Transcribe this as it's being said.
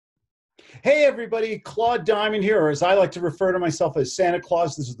Hey everybody, Claude Diamond here, or as I like to refer to myself as Santa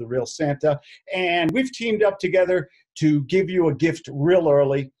Claus. This is the real Santa, and we've teamed up together to give you a gift real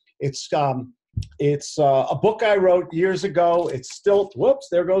early. It's a book I wrote years ago. It's still, whoops,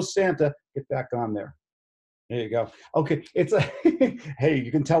 there goes Santa. Get back on there. There you go. Okay, it's a, hey,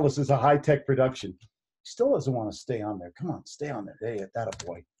 you can tell this is a high-tech production. Still doesn't want to stay on there. Come on, stay on there. There, that a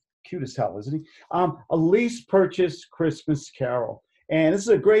boy. Cute as hell, isn't he? A Lease Purchase Christmas Carol. And this is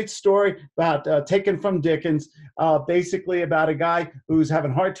a great story about taken from Dickens, basically about a guy who's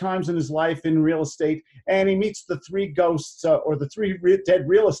having hard times in his life in real estate, and he meets the three ghosts, or the three dead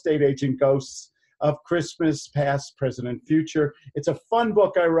real estate agent ghosts of Christmas, past, present, and future. It's a fun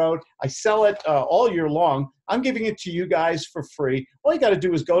book I wrote. I sell it all year long. I'm giving it to you guys for free. All you got to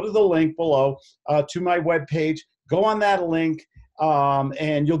do is go to the link below to my webpage. Go on that link.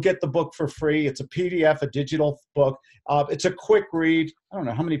 And you'll get the book for free. It's a PDF, a digital book. It's a quick read. I don't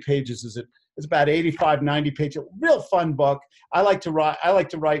know, how many pages is it? It's about 85, 90 pages. Real fun book. I like to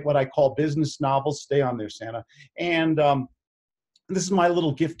write what I call business novels. Stay on there, Santa. And this is my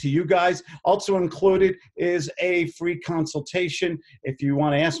little gift to you guys. Also included is a free consultation. If you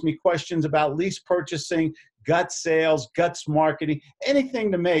want to ask me questions about lease purchasing, gut sales, guts marketing,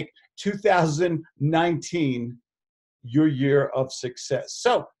 anything to make 2019 your year of success.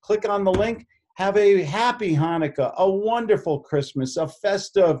 So click on the link. Have a happy Hanukkah, a wonderful Christmas, a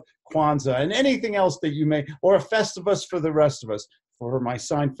festive Kwanzaa, and anything else that you may, or a Festivus for the rest of us, for my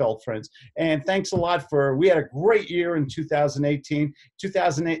Seinfeld friends. And thanks a lot we had a great year in 2018.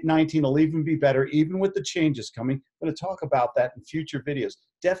 2019 will even be better, even with the changes coming. I'm going to talk about that in future videos.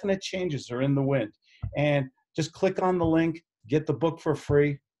 Definite changes are in the wind. And just click on the link, get the book for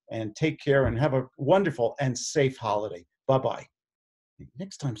free, and take care and have a wonderful and safe holiday. Bye-bye.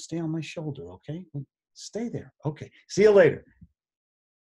 Next time, stay on my shoulder, okay? Stay there. Okay. See you later.